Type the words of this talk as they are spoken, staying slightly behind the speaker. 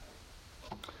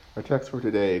Our text for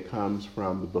today comes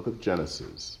from the book of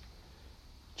Genesis,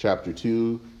 chapter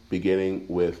 2, beginning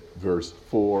with verse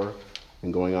 4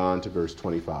 and going on to verse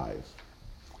 25.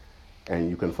 And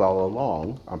you can follow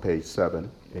along on page 7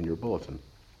 in your bulletin.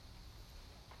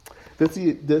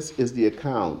 This is the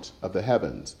account of the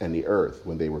heavens and the earth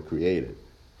when they were created,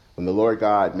 when the Lord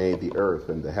God made the earth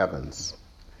and the heavens.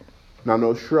 Now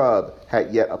no shrub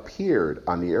had yet appeared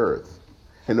on the earth,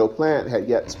 and no plant had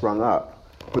yet sprung up.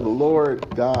 For the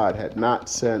Lord God had not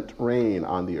sent rain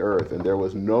on the earth, and there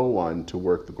was no one to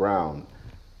work the ground.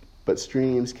 But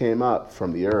streams came up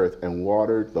from the earth and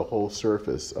watered the whole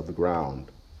surface of the ground.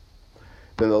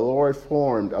 Then the Lord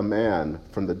formed a man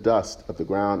from the dust of the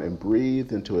ground and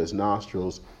breathed into his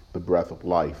nostrils the breath of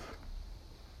life.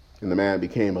 And the man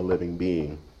became a living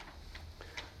being.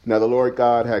 Now the Lord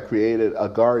God had created a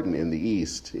garden in the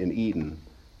east, in Eden,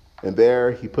 and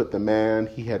there he put the man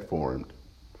he had formed.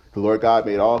 The Lord God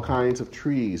made all kinds of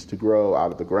trees to grow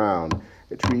out of the ground,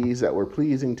 trees that were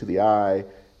pleasing to the eye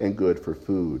and good for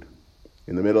food.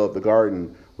 In the middle of the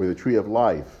garden were the tree of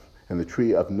life and the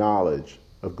tree of knowledge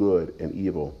of good and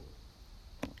evil.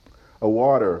 A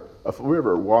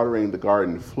river watering the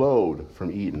garden flowed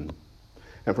from Eden,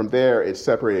 and from there it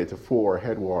separated to 4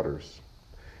 headwaters.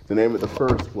 The name of the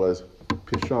first was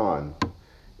Pishon.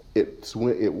 It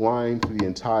winds through the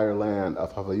entire land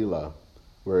of Havilah,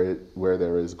 where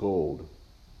there is gold.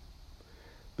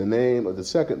 The name of the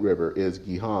second river is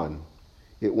Gihon.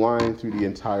 It winds through the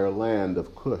entire land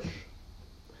of Cush.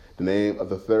 The name of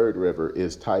the third river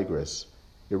is Tigris.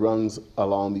 It runs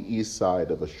along the east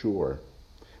side of Ashur.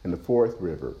 And the fourth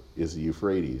river is the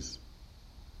Euphrates.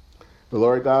 The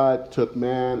Lord God took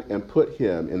man and put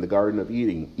him in the Garden of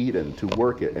Eden to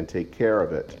work it and take care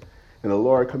of it. And the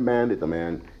Lord commanded the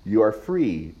man, "You are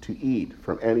free to eat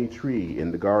from any tree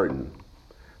in the garden,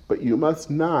 but you must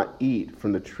not eat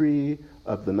from the tree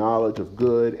of the knowledge of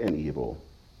good and evil,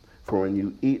 for when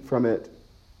you eat from it,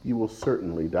 you will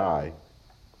certainly die."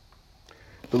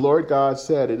 The Lord God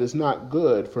said, "It is not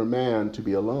good for man to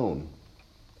be alone.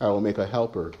 I will make a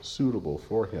helper suitable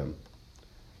for him."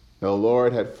 Now the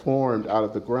Lord had formed out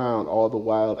of the ground all the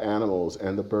wild animals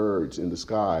and the birds in the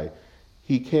sky.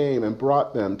 He came and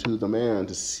brought them to the man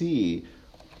to see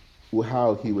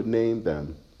how he would name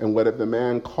them. And whatever the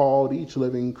man called each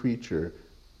living creature,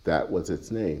 that was its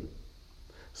name.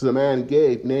 So the man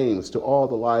gave names to all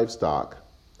the livestock,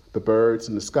 the birds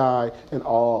in the sky, and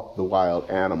all the wild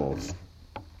animals.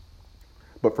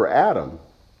 But for Adam,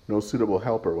 no suitable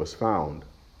helper was found.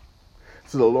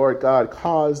 So the Lord God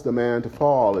caused the man to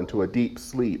fall into a deep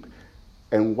sleep.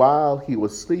 And while he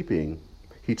was sleeping,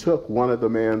 he took one of the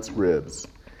man's ribs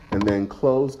and then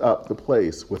closed up the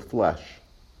place with flesh.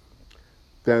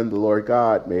 Then the Lord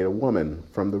God made a woman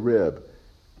from the rib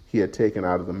he had taken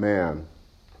out of the man,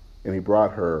 and he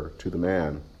brought her to the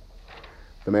man.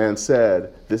 The man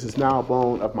said, "This is now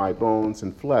bone of my bones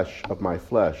and flesh of my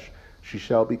flesh. She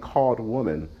shall be called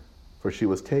woman, for she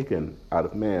was taken out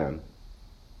of man."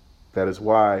 That is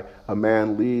why a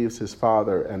man leaves his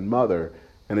father and mother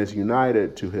and is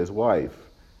united to his wife,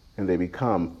 and they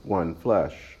become one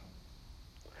flesh.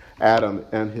 Adam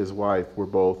and his wife were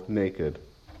both naked,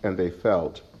 and they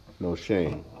felt no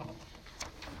shame.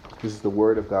 This is the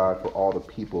word of God for all the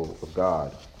people of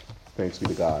God. Thanks be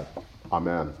to God.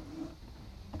 Amen.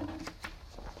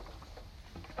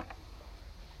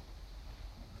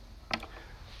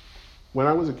 When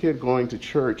I was a kid going to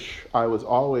church, I was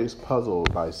always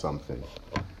puzzled by something.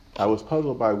 I was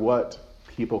puzzled by what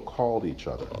people called each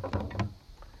other.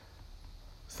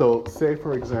 So say,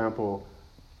 for example,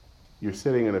 you're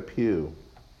sitting in a pew,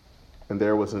 and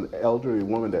there was an elderly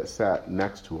woman that sat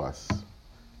next to us.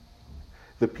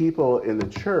 The people in the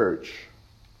church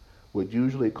would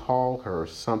usually call her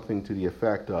something to the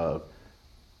effect of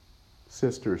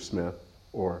Sister Smith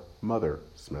or Mother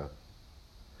Smith.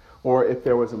 Or if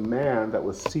there was a man that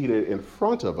was seated in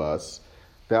front of us,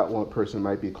 that one person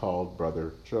might be called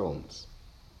Brother Jones.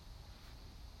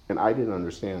 And I didn't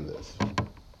understand this.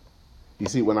 You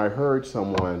see, when I heard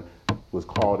someone was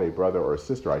called a brother or a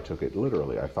sister, I took it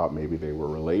literally. I thought maybe they were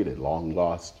related,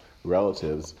 long-lost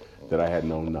relatives that I had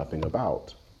known nothing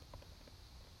about.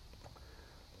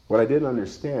 What I didn't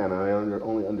understand, and I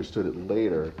only understood it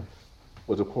later,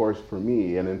 was, of course, for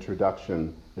me, an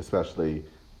introduction, especially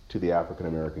to the African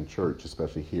American church,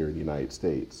 especially here in the United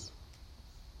States.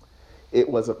 It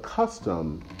was a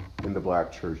custom in the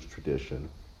black church tradition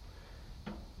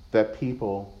that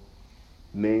people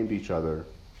named each other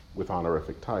with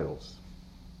honorific titles.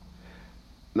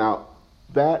 Now,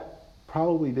 that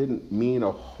probably didn't mean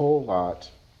a whole lot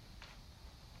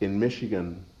in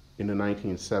Michigan in the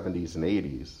 1970s and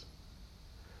 80s,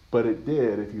 but it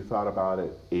did if you thought about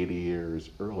it 80 years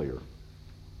earlier.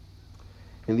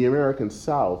 In the American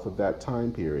South of that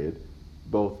time period,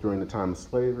 both during the time of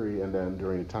slavery and then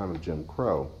during the time of Jim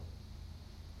Crow,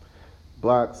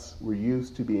 blacks were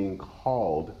used to being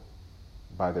called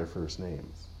by their first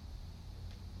names.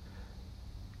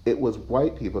 It was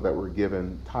white people that were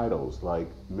given titles like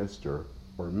Mr.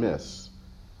 or Miss,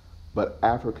 but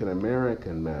African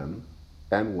American men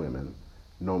and women,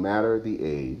 no matter the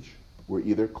age, were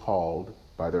either called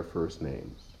by their first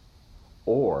names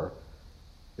or,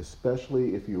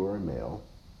 especially if you were a male,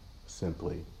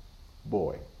 simply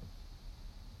boy.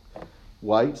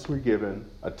 Whites were given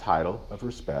a title of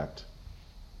respect.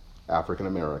 African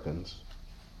Americans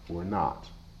were not.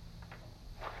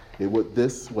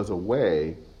 This was a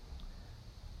way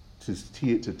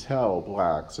to tell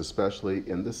blacks, especially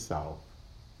in the South,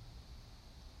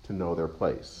 to know their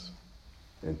place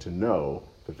and to know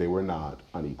that they were not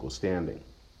on equal standing.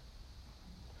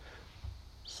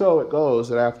 So it goes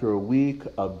that after a week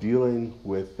of dealing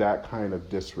with that kind of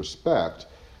disrespect,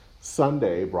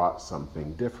 Sunday brought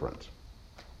something different.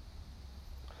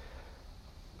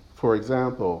 For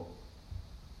example,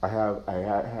 I had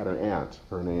an aunt,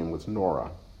 her name was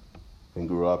Nora, and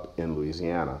grew up in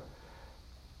Louisiana.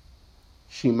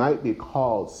 She might be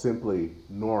called simply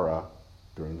Nora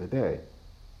during the day,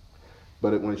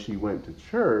 but when she went to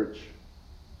church,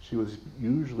 she was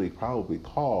usually probably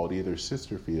called either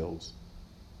Sister Fields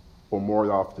or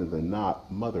more often than not,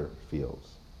 Mother Fields.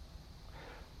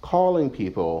 Calling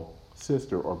people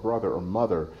sister or brother or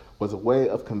mother was a way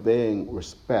of conveying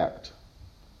respect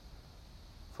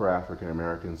for African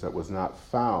Americans that was not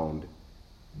found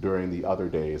during the other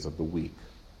days of the week.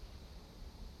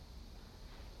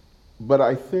 But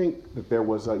I think that there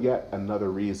was yet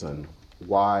another reason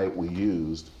why we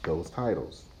used those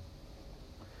titles.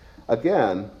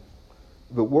 Again,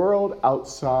 the world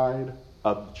outside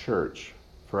of the church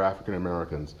for African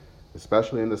Americans,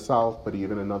 especially in the South, but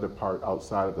even another part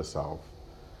outside of the South,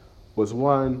 was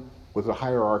a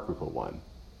hierarchical one,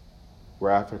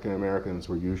 where African Americans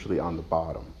were usually on the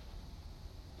bottom.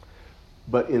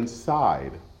 But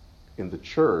inside, in the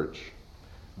church,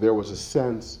 there was a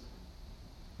sense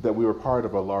that we were part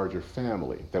of a larger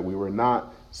family, that we were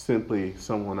not simply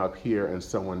someone up here and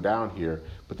someone down here,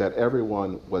 but that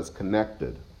everyone was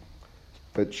connected.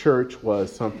 The church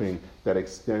was something that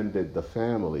extended the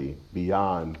family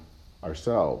beyond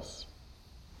ourselves.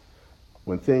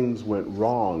 When things went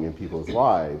wrong in people's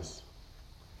lives,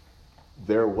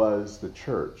 there was the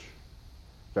church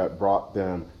that brought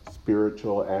them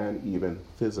spiritual and even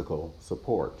physical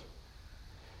support.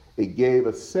 It gave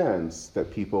a sense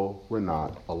that people were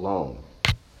not alone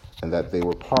and that they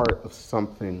were part of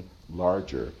something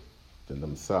larger than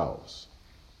themselves.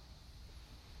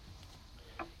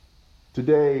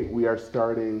 Today, we are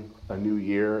starting a new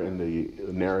year in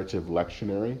the narrative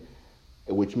lectionary,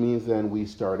 which means then we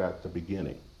start at the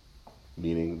beginning,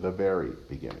 meaning the very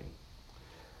beginning.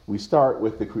 We start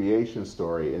with the creation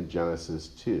story in Genesis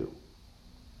 2.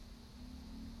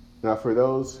 Now, for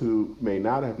those who may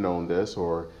not have known this,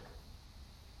 or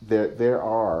there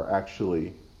are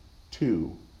actually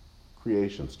two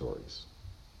creation stories.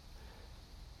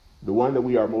 The one that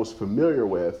we are most familiar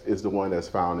with is the one that's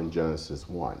found in Genesis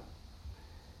 1.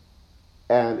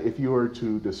 And if you were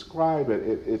to describe it,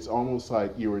 it's almost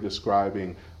like you were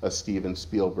describing a Steven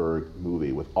Spielberg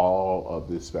movie with all of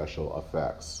the special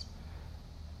effects.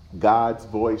 God's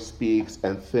voice speaks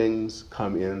and things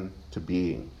come into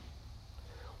being.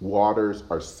 Waters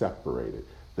are separated.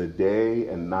 The day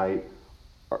and night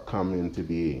come into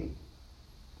being.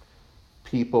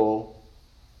 People,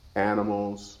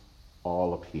 animals,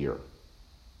 all appear.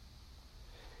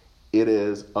 It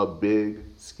is a big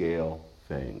scale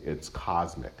thing. It's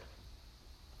cosmic.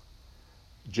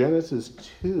 Genesis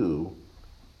 2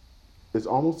 is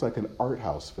almost like an art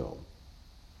house film.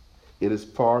 It is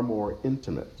far more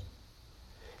intimate.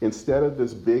 Instead of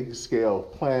this big scale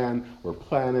plan where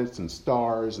planets and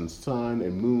stars and sun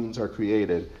and moons are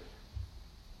created,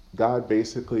 God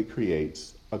basically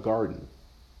creates a garden.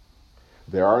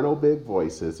 There are no big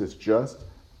voices. It's just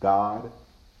God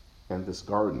and this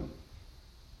garden.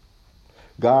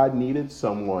 God needed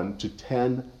someone to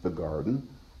tend the garden,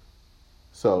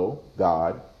 so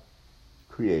God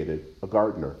created a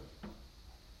gardener.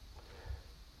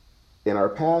 In our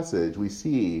passage, we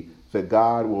see that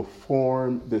God will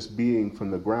form this being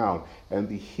from the ground, and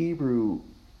the Hebrew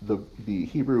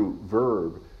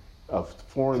verb of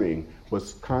forming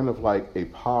was kind of like a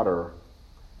potter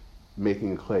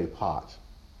making a clay pot.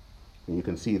 And you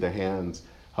can see the hands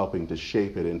helping to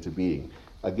shape it into being.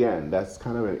 Again, that's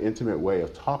kind of an intimate way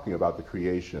of talking about the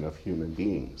creation of human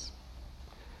beings.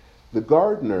 The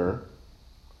gardener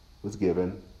was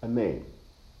given a name.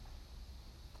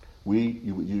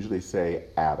 You would usually say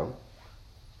Adam.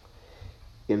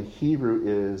 In Hebrew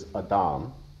is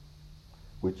Adam,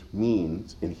 which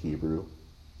means in Hebrew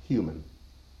human.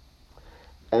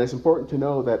 And it's important to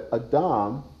know that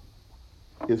Adam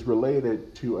is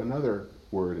related to another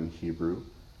word in Hebrew,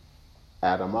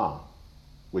 Adamah,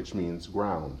 which means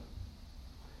ground.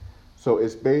 So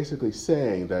it's basically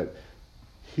saying that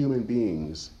human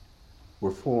beings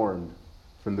were formed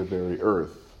from the very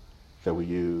earth that we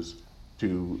use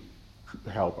to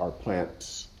help our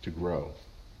plants to grow.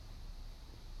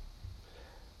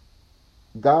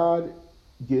 God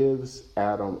gives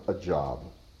Adam a job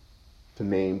to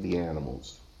name the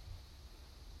animals.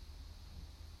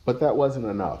 But that wasn't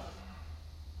enough.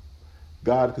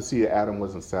 God could see that Adam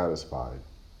wasn't satisfied.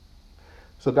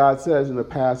 So God says in the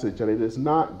passage that it is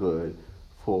not good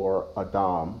for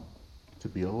Adam to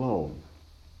be alone.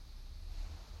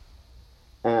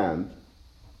 And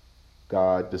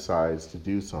God decides to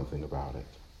do something about it.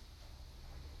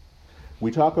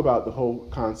 We talk about the whole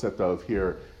concept of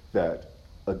here that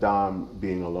Adam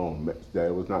being alone, that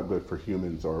it was not good for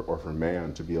humans or for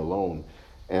man to be alone.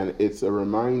 And it's a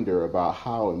reminder about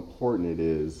how important it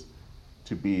is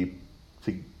to be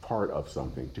part of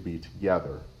something, to be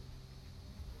together.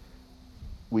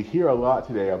 We hear a lot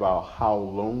today about how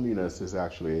loneliness is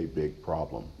actually a big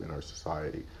problem in our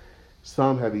society.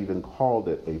 Some have even called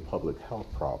it a public health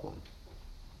problem.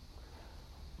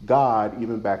 God,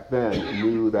 even back then,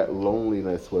 knew that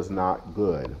loneliness was not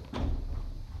good.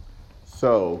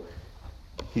 So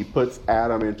he puts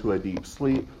Adam into a deep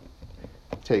sleep,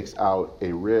 takes out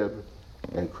a rib,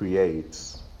 and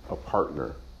creates a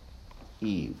partner,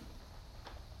 Eve.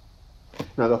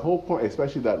 Now the whole point,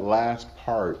 especially that last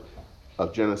part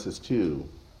of Genesis 2,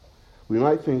 we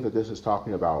might think that this is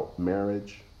talking about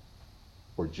marriage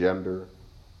or gender,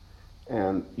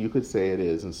 and you could say it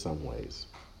is in some ways.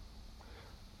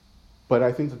 But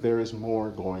I think that there is more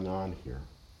going on here.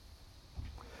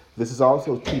 This is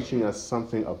also teaching us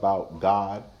something about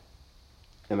God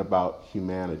and about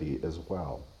humanity as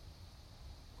well.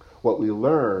 What we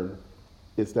learn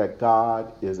is that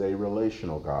God is a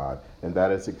relational God, and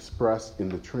that is expressed in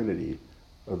the Trinity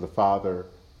of the Father,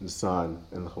 the Son,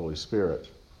 and the Holy Spirit.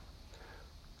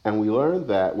 And we learn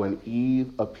that when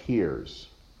Eve appears,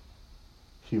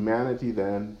 humanity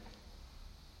then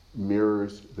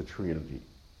mirrors the Trinity,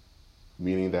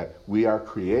 meaning that we are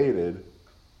created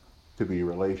to be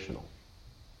relational.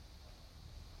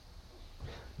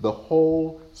 The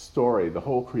whole story, the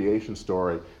whole creation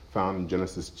story found in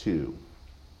Genesis 2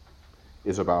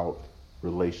 is about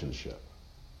relationship.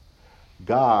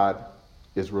 God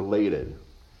is related,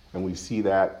 and we see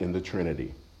that in the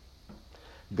Trinity.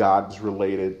 God is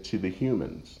related to the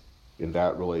humans in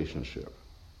that relationship.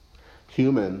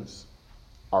 Humans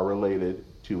are related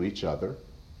to each other,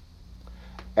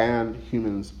 and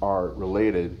humans are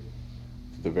related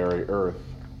to the very earth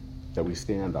that we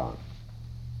stand on.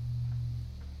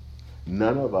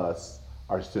 None of us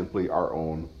are simply our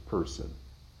own person.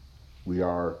 We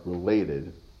are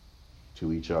related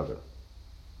to each other.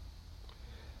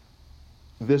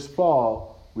 This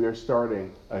fall, we are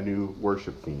starting a new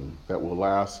worship theme that will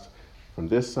last from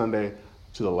this Sunday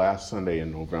to the last Sunday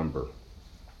in November.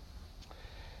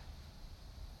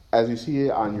 As you see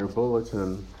on your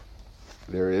bulletin,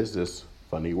 there is this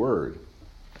funny word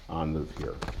on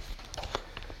here,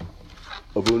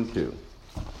 Ubuntu.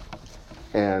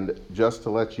 And just to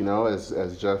let you know,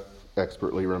 as Jeff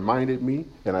expertly reminded me,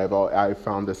 and I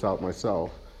found this out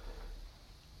myself,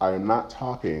 I am not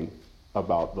talking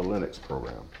about the Linux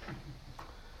program.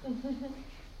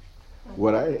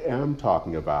 What I am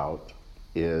talking about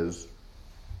is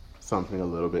something a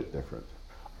little bit different.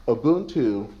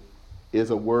 Ubuntu is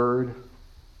a word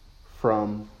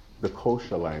from the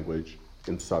Xhosa language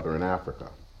in southern Africa.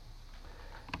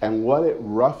 And what it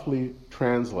roughly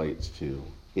translates to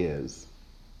is,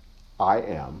 I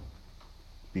am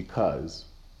because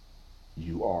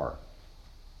you are.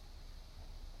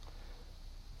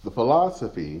 The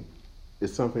philosophy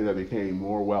is something that became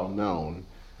more well known,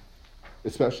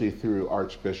 especially through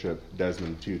Archbishop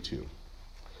Desmond Tutu,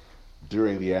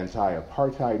 during the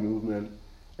anti-apartheid movement,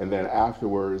 and then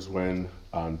afterwards when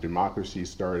democracy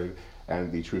started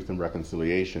and the Truth and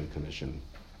Reconciliation Commission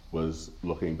was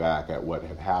looking back at what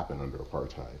had happened under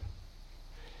apartheid.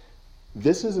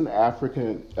 This is an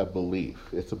African belief.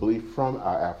 It's a belief from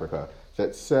Africa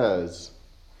that says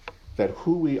that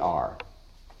who we are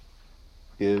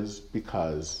is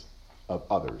because of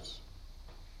others.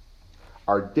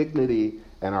 Our dignity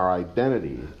and our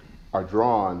identity are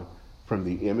drawn from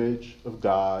the image of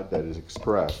God that is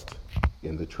expressed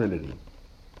in the Trinity.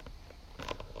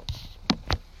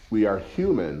 We are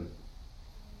human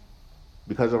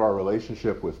because of our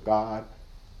relationship with God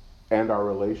and our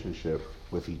relationship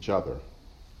with each other.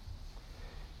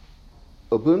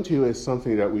 Ubuntu is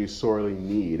something that we sorely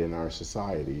need in our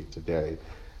society today.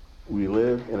 We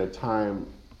live in a time,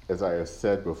 as I have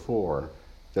said before,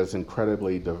 that's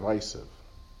incredibly divisive.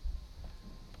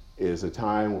 It is a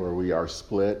time where we are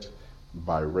split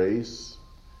by race,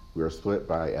 we are split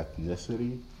by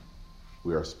ethnicity,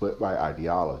 we are split by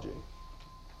ideology.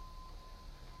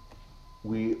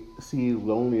 We see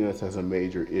loneliness as a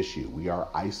major issue. We are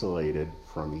isolated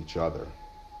from each other.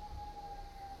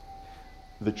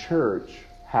 The church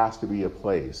has to be a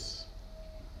place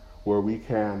where we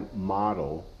can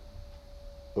model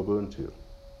Ubuntu.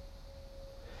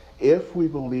 If we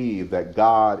believe that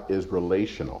God is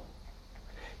relational,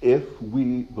 if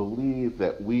we believe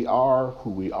that we are who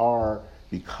we are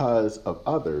because of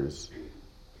others,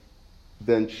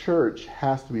 then church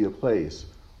has to be a place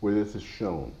where this is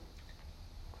shown,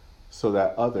 so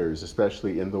that others,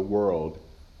 especially in the world,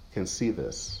 can see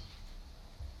this.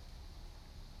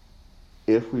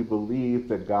 If we believe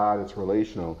that God is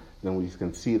relational, then we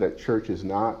can see that church is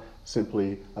not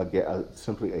simply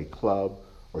a club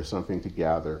or something to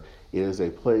gather. It is a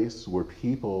place where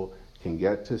people can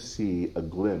get to see a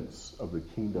glimpse of the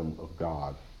kingdom of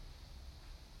God.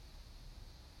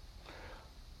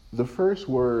 The first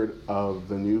word of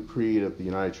the new creed of the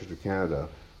United Church of Canada,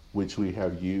 which we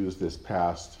have used this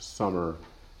past summer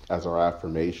as our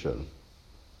affirmation,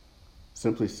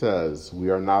 simply says, "We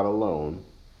are not alone.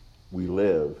 We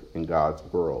live in God's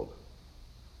world."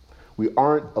 We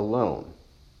aren't alone,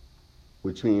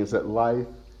 which means that life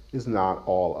is not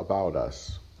all about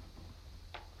us.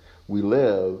 We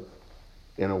live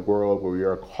in a world where we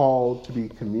are called to be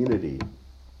community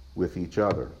with each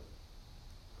other.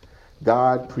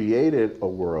 God created a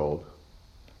world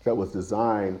that was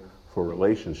designed for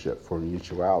relationship, for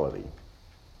mutuality.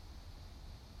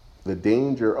 The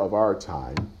danger of our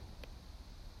time,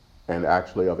 and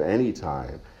actually of any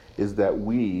time, is that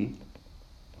we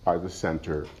are the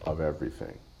center of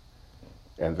everything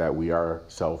and that we are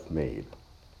self-made.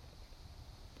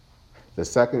 The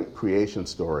second creation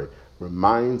story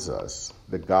reminds us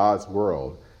that God's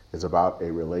world is about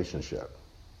a relationship.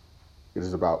 It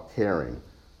is about caring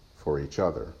for each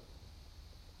other.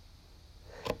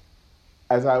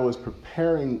 As I was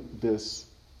preparing this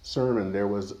sermon, there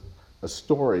was a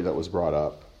story that was brought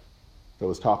up that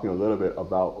was talking a little bit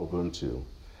about Ubuntu,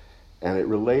 and it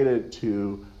related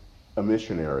to a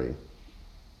missionary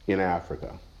in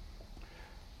Africa.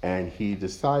 And he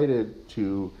decided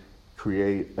to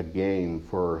create a game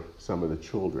for some of the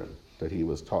children that he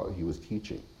was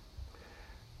teaching.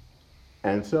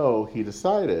 And so he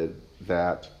decided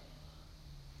that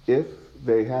if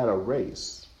they had a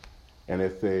race, and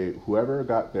if whoever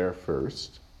got there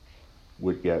first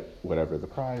would get whatever the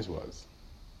prize was.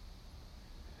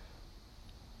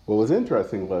 What was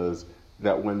interesting was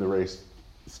that when the race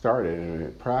started and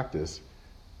in practice,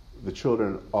 the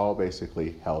children all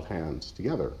basically held hands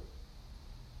together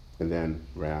and then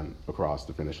ran across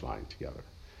the finish line together.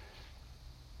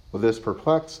 Well, this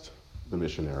perplexed the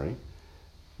missionary,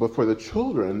 but for the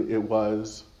children, it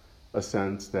was a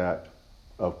sense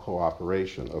of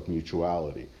cooperation, of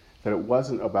mutuality, that it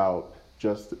wasn't about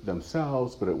just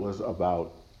themselves, but it was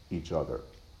about each other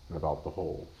and about the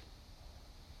whole.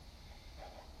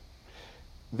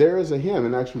 There is a hymn,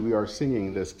 and actually we are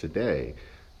singing this today,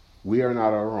 "We Are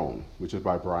Not Our Own," which is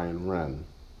by Brian Wren,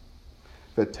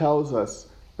 that tells us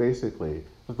basically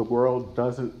that the world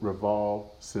doesn't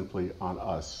revolve simply on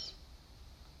us.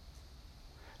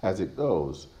 As it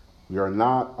goes, we are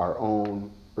not our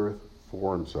own, earth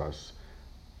forms us.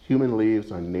 Human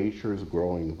leaves are nature's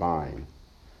growing vine,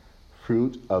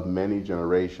 fruit of many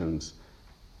generations,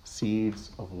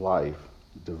 seeds of life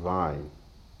divine.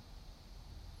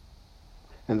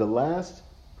 And the last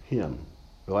hymn,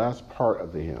 the last part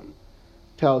of the hymn,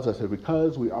 tells us that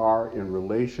because we are in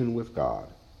relation with God,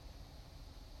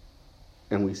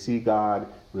 and we see God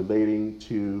relating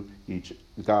to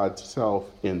God's self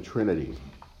in Trinity,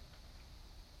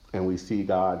 and we see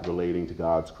God relating to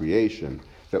God's creation,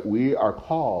 that we are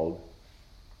called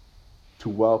to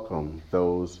welcome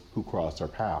those who cross our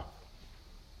path.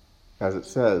 As it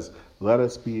says, "Let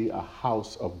us be a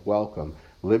house of welcome,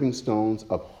 living stones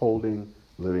upholding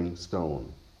living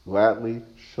stone, gladly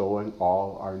showing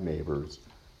all our neighbors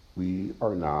we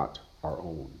are not our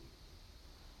own."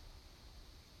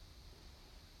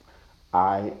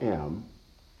 I am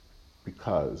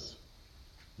because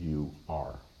you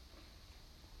are.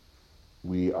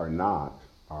 We are not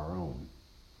our own.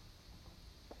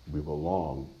 We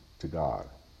belong to God.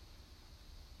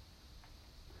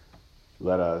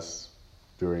 Let us,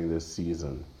 during this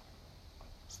season,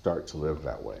 start to live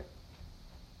that way.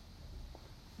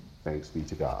 Thanks be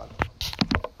to God.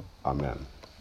 Amen.